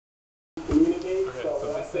Okay, so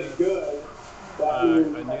this is a new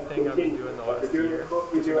thing I've been doing the last year.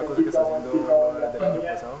 Es una cosa que está haciendo desde el año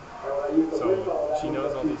pasado. So she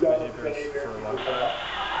knows all these behaviors for a long time,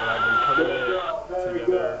 but I've been putting it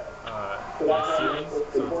together in a series,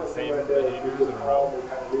 so it's the same behaviors in a row.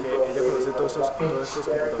 Que ella conoce todos estos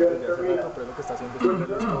comportamientos desde hace rato, pero lo que está haciendo es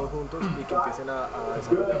ponerlos todos juntos y que empiecen a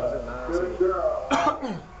desarrollarlos en una serie.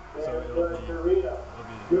 So it'll be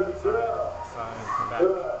side, back,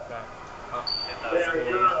 up, stay,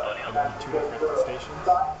 and then 2 different stations.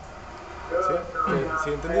 ¿Sí? ¿Sí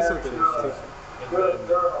entendiste? Sí. And then,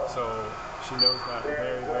 so she knows that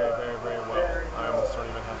very well. I almost don't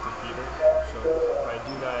even have to feed her. So if I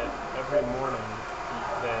do that every morning,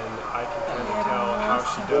 then I can kind of tell how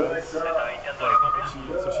she does.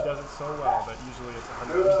 So she does it so well that usually it's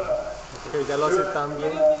 100%. Que ella lo hace tan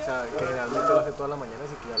bien, o sea, que generalmente lo hace todas las mañanas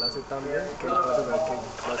y que ya lo hace tan bien que no puede asegurar que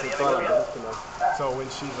lo hace todas las veces que lo hace. So when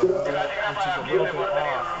she's a little bit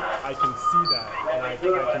off, I can see that, and I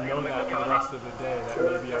can know that for the rest of the day that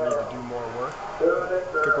maybe I need to do more work.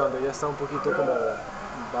 Que cuando ella está un poquito como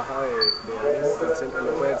baja de ánimo,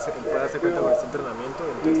 él puede darse cuenta con este entrenamiento,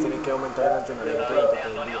 entonces tiene que aumentar el entrenamiento durante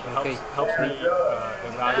todo el día. It helps me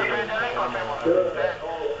evaluate the animal every day.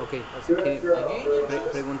 Ok, así que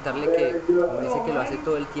preguntarle que, como dice que lo hace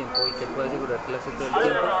todo el tiempo y que él puede asegurar que lo hace todo el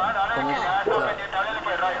tiempo, ¿cómo, o sea,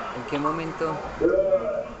 en qué momento,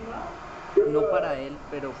 no para él,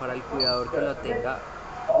 pero para el cuidador que lo tenga,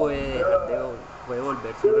 puede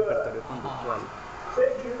volverse un repertorio conductual?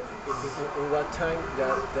 In what time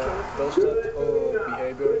that those type of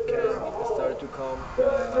behavior can start to come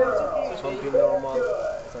something normal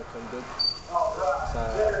as a conduct, as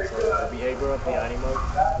a behavior of the animal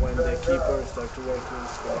when the keeper starts to work in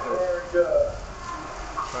the herd.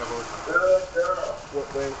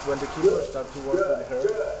 When the keeper starts to work with the herd,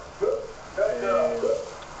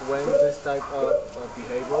 when this type of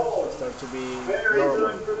behavior starts to be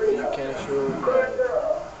normal, you can ensure that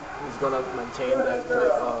it's gonna maintain that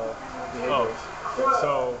type of behaviors.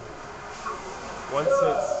 So once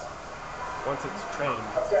it's trained,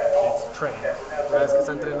 it's trained. Una vez que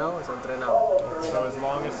está entrenado, está entrenado. So as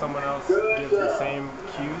long as someone else gives the same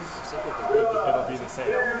cues, it'll be the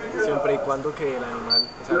same. Siempre y cuando que el animal,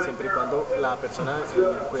 o sea, siempre y cuando la persona,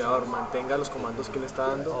 el cuidador, mantenga los comandos que le está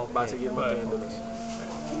dando, va a seguir manteniéndolos.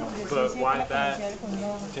 But why that,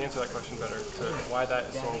 to answer that question better, why that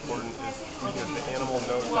is so important is because the animal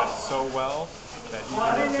knows that so well that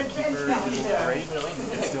even if the keeper isn't great,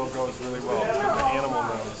 it still goes really well because the animal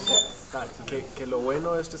knows. Que lo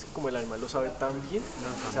bueno de esto es que como el animal lo sabe tan bien,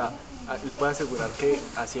 o sea, él puede asegurar que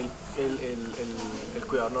así el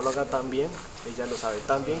cuidador no lo haga tan bien, ella lo sabe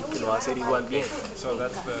tan bien que lo va a hacer igual bien. So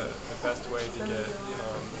that's the best way to get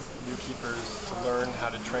new keepers to learn how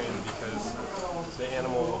to train, because the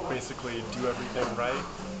animal will basically do everything right,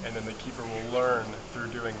 and then the keeper will learn through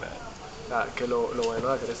doing that. Que lo bueno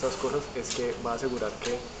de hacer estas cosas es que va a asegurar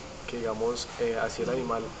que digamos, así el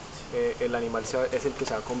animal es el que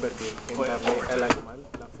se va a convertir en darle al animal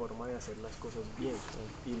la forma de hacer las cosas bien,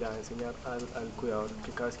 y le va a enseñar al cuidador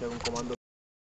que cada vez que haga un comando